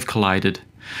if they've collided.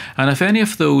 And if any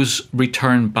of those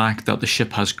return back that the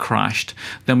ship has crashed,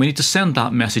 then we need to send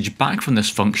that message back from this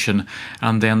function,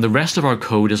 and then the rest of our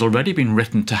code has already been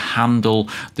written to handle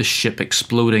the ship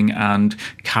exploding and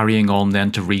carrying on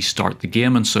then to restart the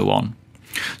game and so on.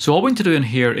 So all we need to do in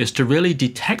here is to really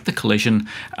detect the collision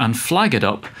and flag it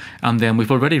up, and then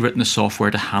we've already written the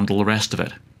software to handle the rest of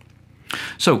it.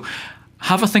 So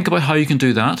have a think about how you can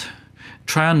do that.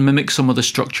 Try and mimic some of the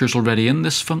structures already in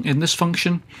this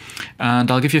function, and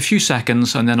I'll give you a few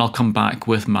seconds and then I'll come back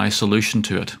with my solution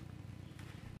to it.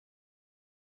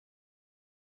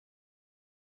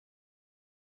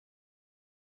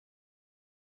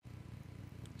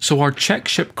 So our check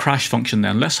ship crash function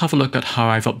then, let's have a look at how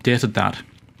I've updated that.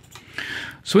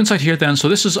 So inside here then, so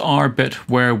this is our bit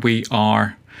where we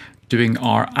are doing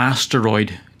our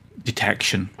asteroid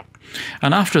detection.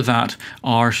 And after that,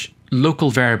 our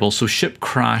local variable, so ship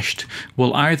crashed,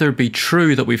 will either be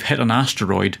true that we've hit an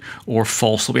asteroid or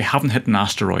false that we haven't hit an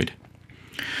asteroid.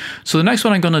 So the next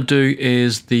one I'm going to do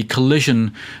is the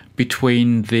collision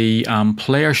between the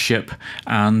player ship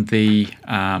and the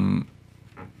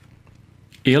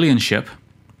alien ship.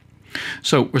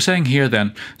 So we're saying here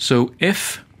then, so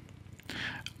if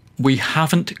we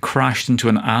haven't crashed into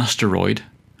an asteroid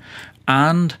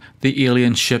and the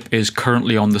alien ship is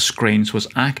currently on the screen, so it's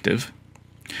active,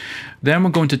 then we're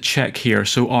going to check here.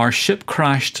 So our ship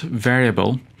crashed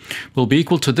variable will be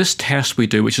equal to this test we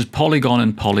do, which is polygon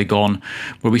and polygon,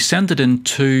 where we send it in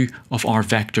two of our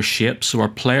vector shapes, so our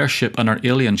player ship and our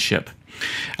alien ship.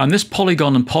 And this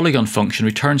polygon and polygon function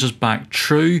returns us back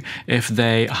true if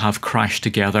they have crashed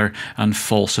together and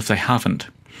false if they haven't.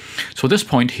 So at this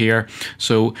point here,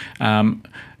 so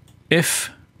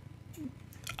if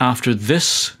after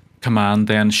this command,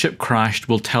 then ship crashed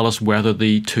will tell us whether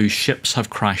the two ships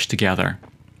have crashed together.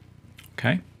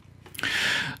 Okay.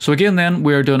 So again then,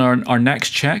 we're doing our next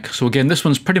check. So again, this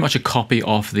one's pretty much a copy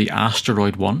of the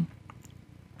asteroid one.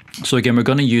 So again, we're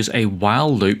going to use a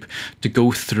while loop to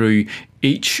go through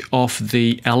each of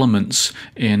the elements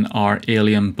in our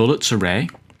alien bullets array.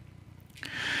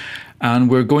 And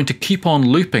we're going to keep on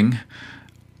looping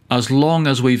as long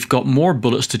as we've got more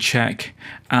bullets to check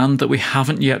and that we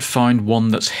haven't yet found one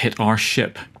that's hit our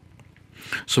ship.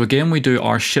 So again, we do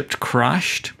our ship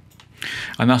crashed,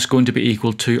 and that's going to be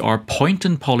equal to our point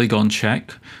and polygon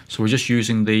check. So we're just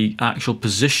using the actual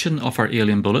position of our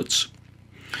alien bullets.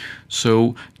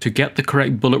 So to get the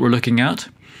correct bullet we're looking at,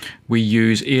 we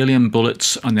use alien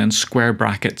bullets and then square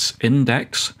brackets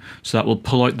index. So that will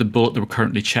pull out the bullet that we're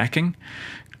currently checking,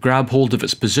 grab hold of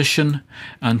its position,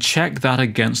 and check that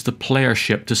against the player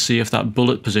ship to see if that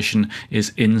bullet position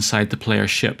is inside the player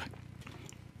ship.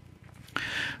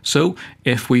 So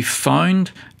if we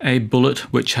found a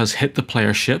bullet which has hit the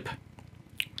player ship,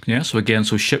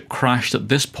 so ship crashed at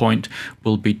this point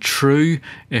will be true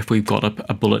if we've got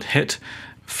a bullet hit,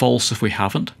 false if we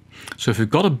haven't. So if we've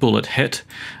got a bullet hit,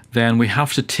 then we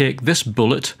have to take this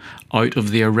bullet out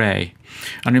of the array.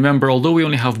 And remember, although we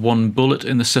only have one bullet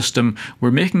in the system,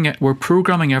 we're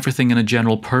programming everything in a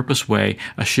general purpose way,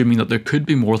 assuming that there could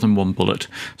be more than one bullet.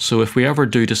 So if we ever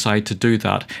do decide to do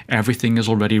that, everything is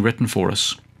already written for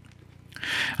us.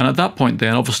 And at that point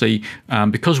then, obviously,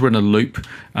 because we're in a loop,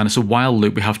 and it's a while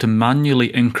loop, we have to manually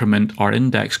increment our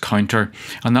index counter,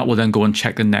 and that will then go and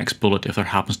check the next bullet if there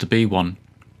happens to be one.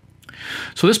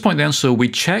 So at this point then, so we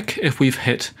check if we've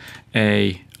hit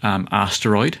a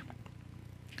asteroid.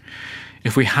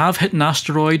 If we have hit an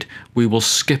asteroid, we will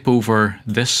skip over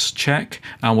this check,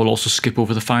 and we'll also skip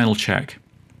over the final check.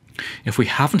 If we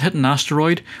haven't hit an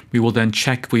asteroid, we will then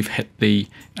check if we've hit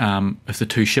if the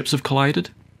two ships have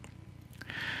collided.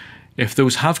 If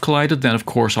those have collided, then of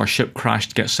course our ship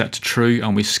crashed gets set to true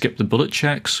and we skip the bullet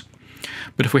checks.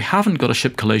 But if we haven't got a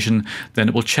ship collision, then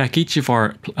it will check each of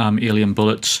our alien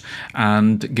bullets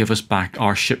and give us back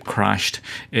our ship crashed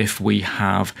if we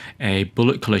have a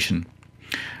bullet collision.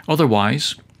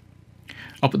 Otherwise,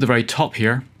 up at the very top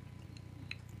here,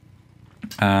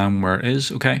 where it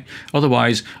is, okay.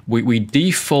 Otherwise, we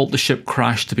default the ship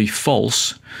crash to be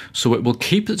false, so it will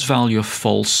keep its value of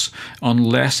false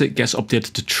unless it gets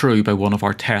updated to true by one of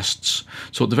our tests.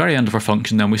 So at the very end of our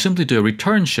function then we simply do a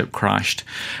return ship crashed,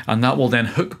 and that will then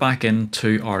hook back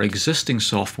into our existing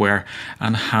software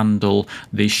and handle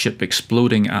the ship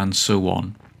exploding and so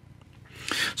on.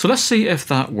 So let's see if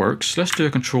that works. Let's do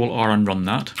a Control R and run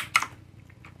that.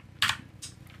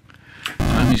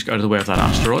 And just get out of the way of that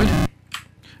asteroid.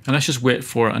 And let's just wait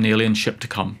for an alien ship to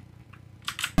come.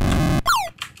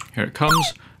 Here it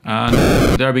comes,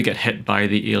 and there we get hit by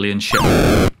the alien ship.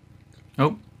 Oh,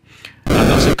 and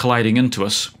that's it colliding into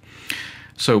us.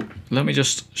 So let me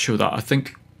just show that. I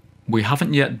think we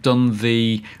haven't yet done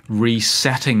the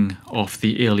resetting of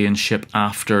the alien ship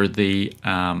after the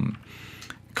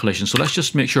collision. So let's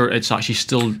just make sure it's actually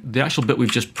still, the actual bit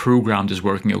we've just programmed is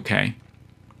working okay.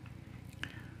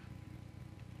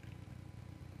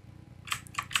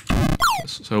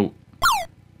 So,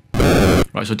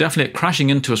 right, so definitely crashing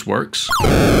into us works.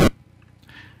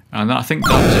 And I think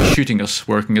that was it shooting us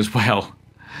working as well.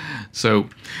 So,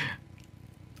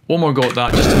 one more go at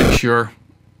that just to make sure.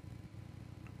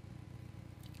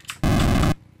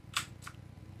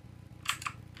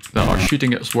 That our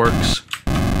shooting us works.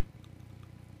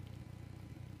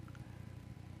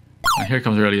 And here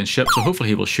comes our alien ship, so hopefully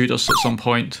he will shoot us at some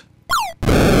point.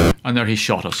 And there he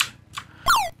shot us.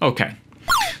 Okay.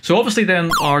 So obviously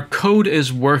then our code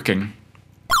is working,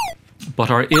 but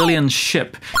our alien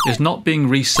ship is not being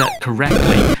reset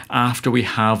correctly after we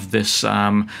have this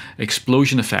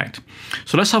explosion effect.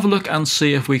 So let's have a look and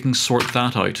see if we can sort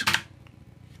that out.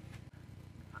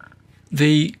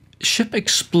 The ship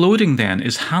exploding then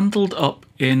is handled up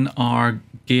in our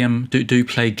game do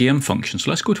play game function. So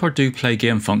let's go to our do play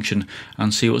game function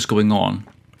and see what's going on.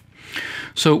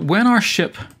 So when our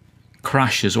ship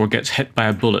crashes or gets hit by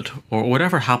a bullet or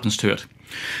whatever happens to it,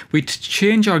 we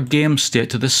change our game state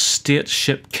to this state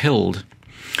ship killed.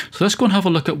 So let's go and have a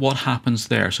look at what happens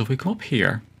there. So if we come up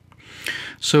here,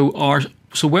 so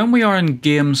when we are in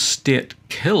game state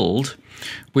killed,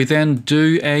 we then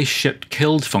do a ship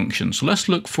killed function. So let's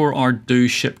look for our do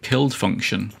ship killed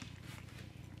function.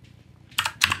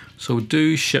 So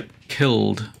do ship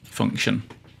killed function.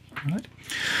 All right.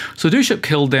 So do ship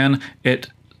killed then, it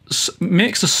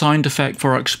makes a sound effect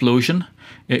for our explosion.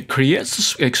 It creates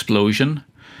this explosion,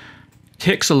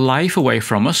 takes a life away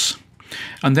from us,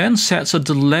 and then sets a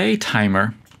delay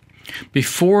timer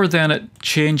before then it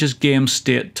changes game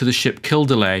state to the ship kill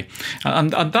delay.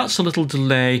 And that's a little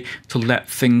delay to let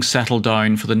things settle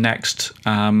down for the next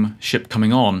ship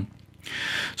coming on.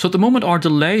 So at the moment our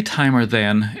delay timer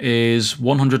then is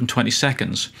 120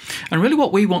 seconds. And really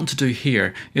what we want to do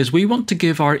here is we want to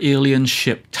give our alien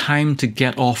ship time to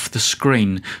get off the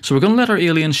screen. So we're going to let our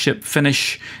alien ship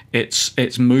finish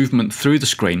its movement through the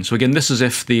screen. So again, this is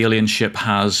if the alien ship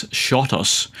has shot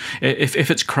us. If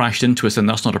it's crashed into us, then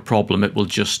that's not a problem. It will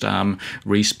just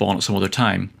respawn at some other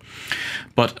time.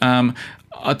 But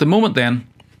at the moment then,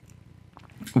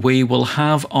 we will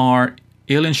have our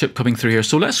alien ship coming through here.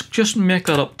 So let's just make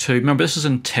that up to, remember this is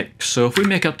in ticks, so if we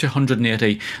make up to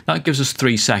 180, that gives us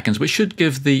 3 seconds, which should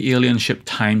give the alien ship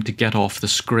time to get off the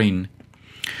screen.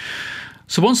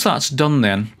 So once that's done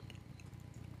then,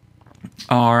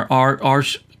 our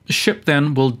ship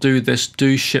then will do this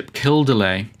do ship kill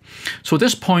delay. So at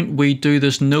this point we do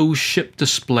this no ship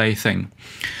display thing.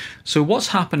 So what's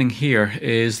happening here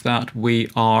is that we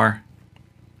are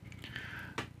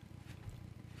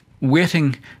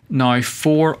waiting now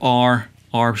for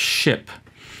our ship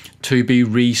to be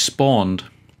respawned.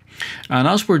 And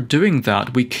as we're doing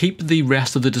that, we keep the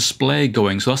rest of the display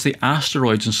going. So that's the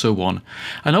asteroids and so on.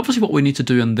 And obviously what we need to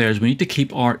do in there is we need to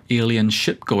keep our alien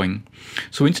ship going.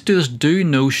 So we need to do this do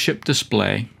no ship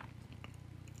display.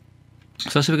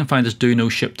 So let's see if we can find this do no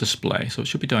ship display. So it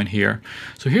should be down here.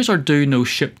 So here's our do no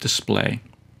ship display.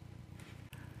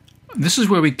 This is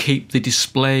where we keep the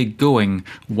display going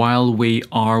while we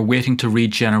are waiting to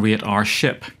regenerate our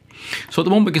ship. So at the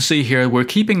moment we can see here we're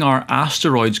keeping our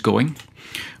asteroids going.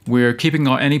 We're keeping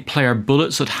any player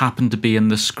bullets that happen to be in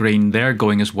the screen there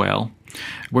going as well.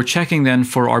 We're checking then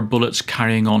for our bullets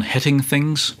carrying on hitting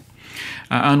things.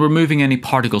 And removing any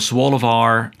particles, so all of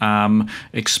our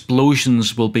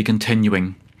explosions will be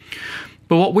continuing.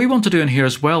 But what we want to do in here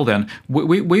as well then,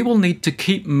 we will need to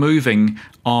keep moving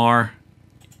our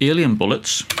alien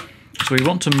bullets. So we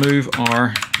want to move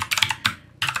our...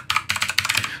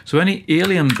 So any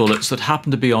alien bullets that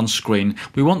happen to be on screen,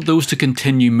 we want those to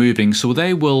continue moving, so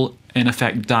they will in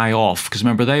effect die off, because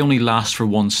remember they only last for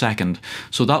 1 second.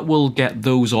 So that will get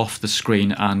those off the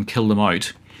screen and kill them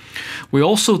out. We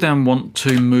also then want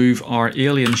to move our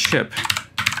alien ship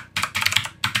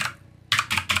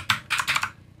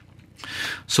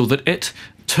so that it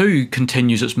too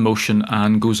continues its motion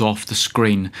and goes off the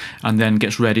screen and then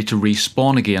gets ready to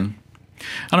respawn again.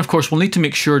 And of course we'll need to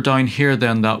make sure down here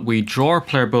then that we draw our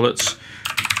player bullets,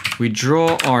 we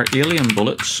draw our alien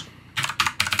bullets,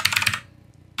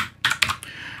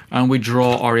 and we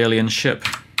draw our alien ship.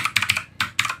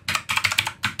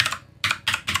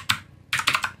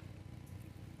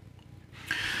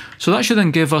 So that should then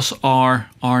give us our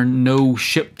no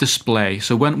ship display.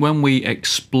 So when we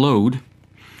explode,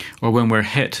 or when we're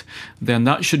hit, then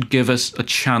that should give us a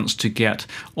chance to get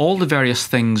all the various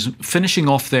things finishing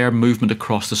off their movement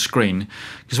across the screen.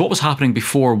 Because what was happening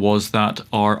before was that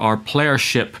our player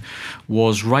ship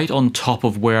was right on top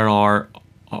of where our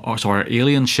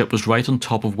alien ship was right on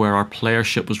top of where our player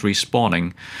ship was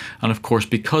respawning. And of course,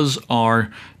 because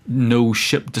our no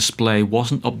ship display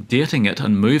wasn't updating it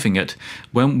and moving it,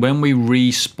 when we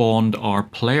respawned our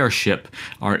player ship,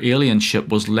 our alien ship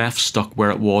was left stuck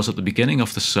where it was at the beginning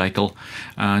of the cycle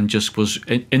and just was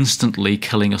instantly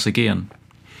killing us again.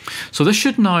 So this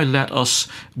should now let us,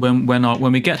 when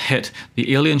we get hit,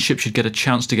 the alien ship should get a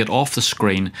chance to get off the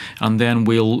screen, and then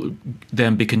we'll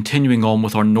then be continuing on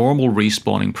with our normal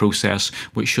respawning process,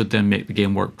 which should then make the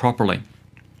game work properly.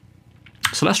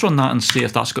 So let's run that and see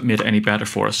if that's made it any better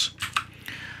for us.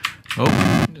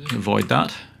 Oh, avoid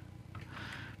that.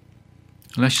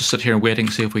 And let's just sit here and wait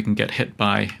and see if we can get hit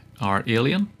by our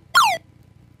alien.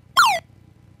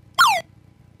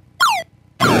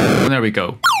 And there we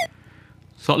go.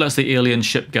 So that lets the alien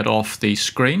ship get off the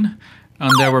screen,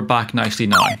 and there we're back nicely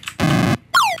now. And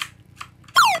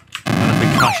if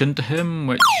we crash into him,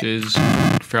 which is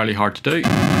fairly hard to do.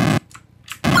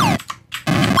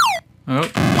 Oh.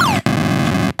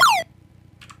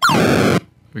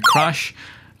 We crash,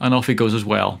 and off he goes as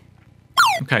well.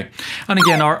 Okay, and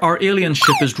again, our alien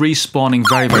ship is respawning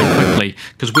very, very quickly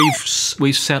because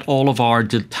we've set all of our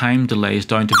time delays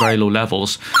down to very low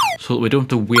levels so that we don't have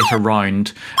to wait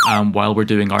around while we're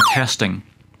doing our testing.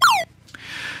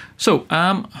 So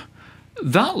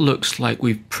that looks like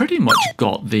we've pretty much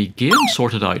got the game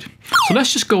sorted out. So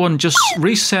let's just go and just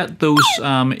reset those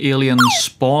alien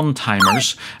spawn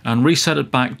timers and reset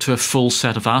it back to a full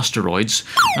set of asteroids,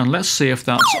 and let's see if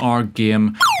that's our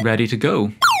game ready to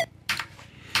go.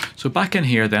 So back in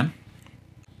here then.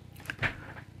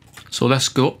 So let's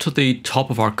go up to the top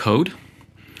of our code,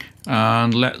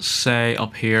 and let's say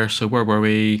up here, so where were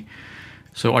we?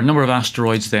 So our number of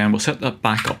asteroids then, we'll set that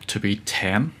back up to be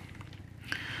 10.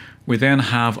 We then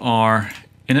have our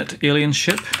init alien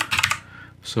ship.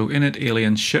 So init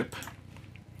alien ship.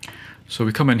 So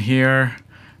we come in here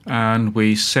and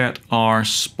we set our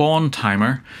spawn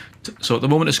timer. So at the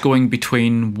moment it's going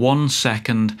between 1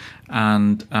 second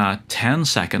and 10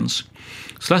 seconds.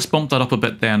 So let's bump that up a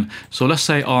bit then. So let's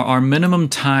say our minimum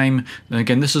time, and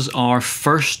again this is our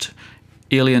first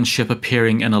alien ship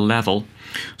appearing in a level.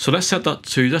 So let's set that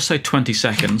to, let's say 20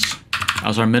 seconds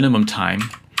as our minimum time.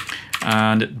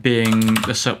 and it being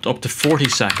set up to 40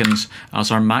 seconds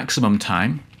as our maximum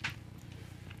time.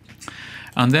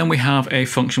 And then we have a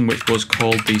function which was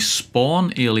called the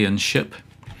spawn alien ship.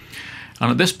 And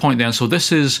at this point then, so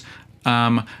this is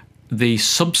the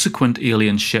subsequent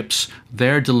alien ships,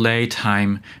 their delay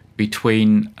time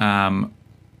between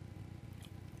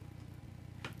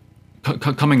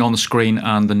coming on the screen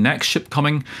and the next ship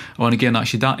coming. Oh, and again,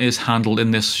 actually that is handled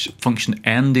in this function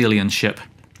end alien ship.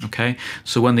 Okay,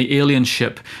 so when the alien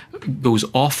ship goes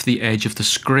off the edge of the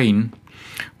screen,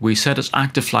 we set its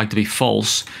active flag to be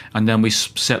false, and then we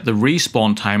set the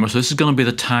respawn timer. So this is going to be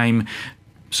the time.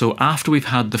 So after we've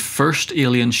had the first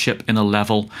alien ship in a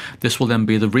level, this will then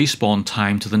be the respawn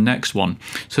time to the next one.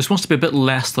 So this wants to be a bit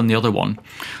less than the other one.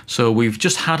 So we've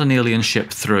just had an alien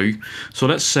ship through. So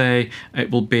let's say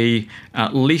it will be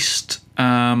at least,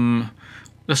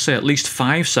 let's say at least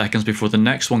 5 seconds before the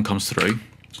next one comes through.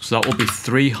 So that will be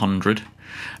 300.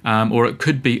 Or it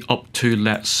could be up to,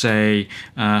 let's say,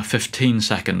 15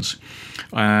 seconds.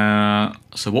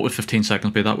 So what would 15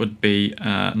 seconds be? That would be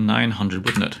 900,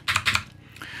 wouldn't it?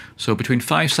 So between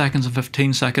 5 seconds and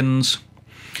 15 seconds,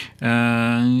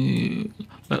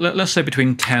 let's say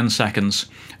between 10 seconds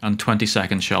and 20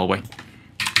 seconds, shall we?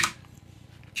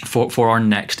 For our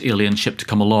next alien ship to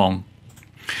come along.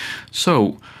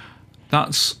 So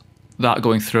that's that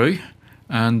going through,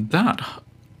 and that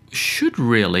should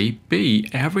really be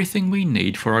everything we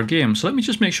need for our game. So let me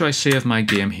just make sure I save my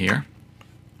game here.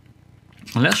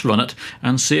 And let's run it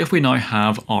and see if we now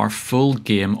have our full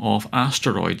game of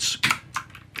Asteroids.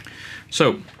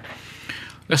 So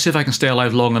let's see if I can stay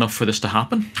alive long enough for this to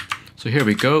happen. So here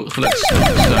we go. So let's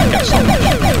get some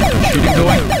shooting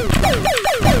going.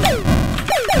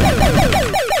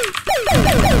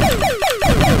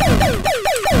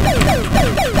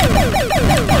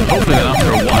 And hopefully then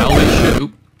after a while they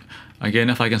shoot. Again,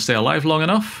 if I can stay alive long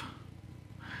enough.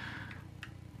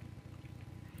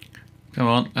 Come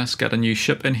on, let's get a new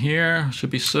ship in here. Should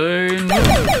be soon.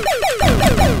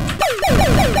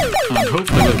 And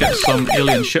hopefully we'll get some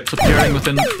alien ships appearing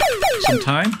within some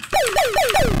time.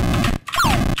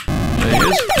 There he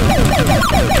is.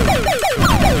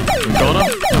 We got him.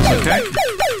 That's okay.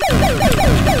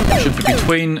 Should be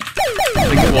between, I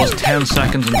think it was 10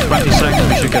 seconds and 20 seconds.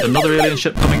 We should get another alien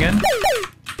ship coming in.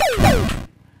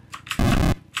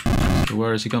 So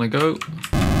where is he going to go?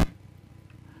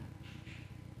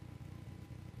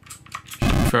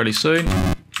 Fairly soon.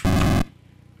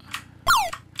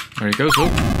 There he goes.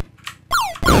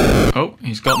 Oh,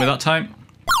 he's got me that time.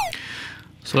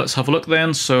 So let's have a look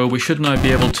then. So we should now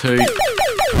be able to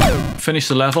finish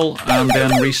the level and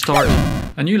then restart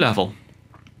a new level.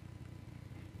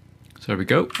 So there we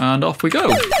go, and off we go.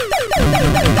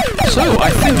 So I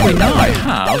think we now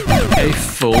have a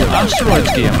full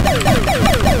Asteroids game.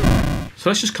 So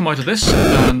let's just come out of this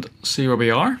and see where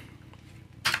we are.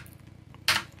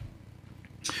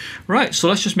 Right, so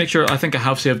let's just make sure, I think I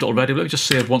have saved it already, but let me just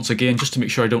save once again just to make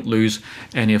sure I don't lose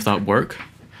any of that work.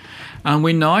 And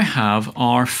we now have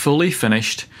our fully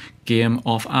finished game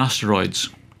of Asteroids.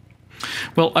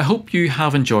 Well, I hope you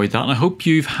have enjoyed that, and I hope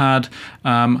you've had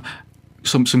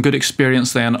some good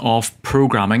experience then of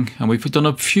programming, and we've done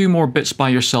a few more bits by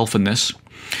yourself in this.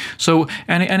 So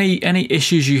any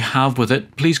issues you have with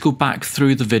it, please go back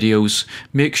through the videos,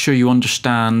 make sure you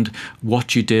understand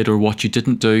what you did or what you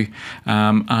didn't do,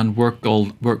 and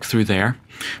work through there.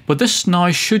 But this now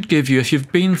should give you, if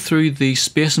you've been through the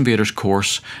Space Invaders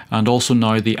course and also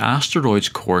now the Asteroids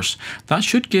course, that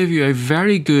should give you a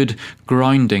very good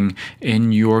grounding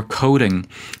in your coding.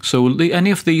 So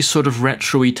any of these sort of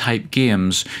retro-y type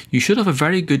games, you should have a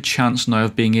very good chance now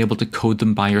of being able to code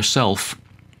them by yourself.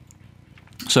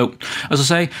 So, as I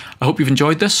say, I hope you've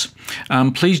enjoyed this.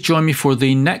 Please join me for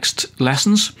the next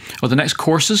lessons or the next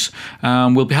courses.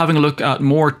 We'll be having a look at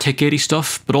more TIC80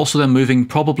 stuff, but also then moving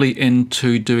probably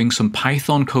into doing some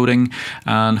Python coding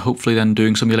and hopefully then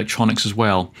doing some electronics as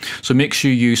well. So make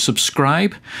sure you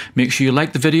subscribe, make sure you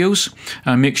like the videos,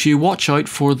 and make sure you watch out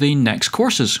for the next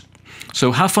courses.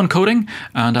 So have fun coding,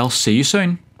 and I'll see you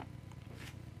soon.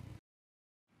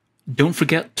 Don't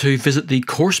forget to visit the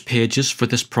course pages for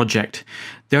this project.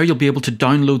 There you'll be able to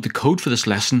download the code for this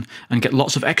lesson and get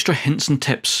lots of extra hints and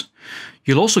tips.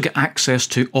 You'll also get access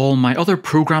to all my other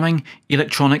programming,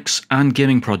 electronics and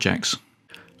gaming projects.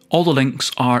 All the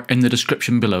links are in the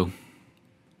description below.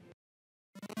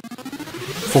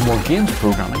 For more games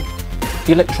programming,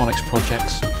 electronics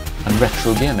projects and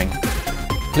retro gaming,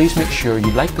 please make sure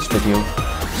you like this video,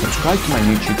 subscribe to my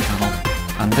YouTube channel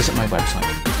and visit my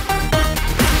website.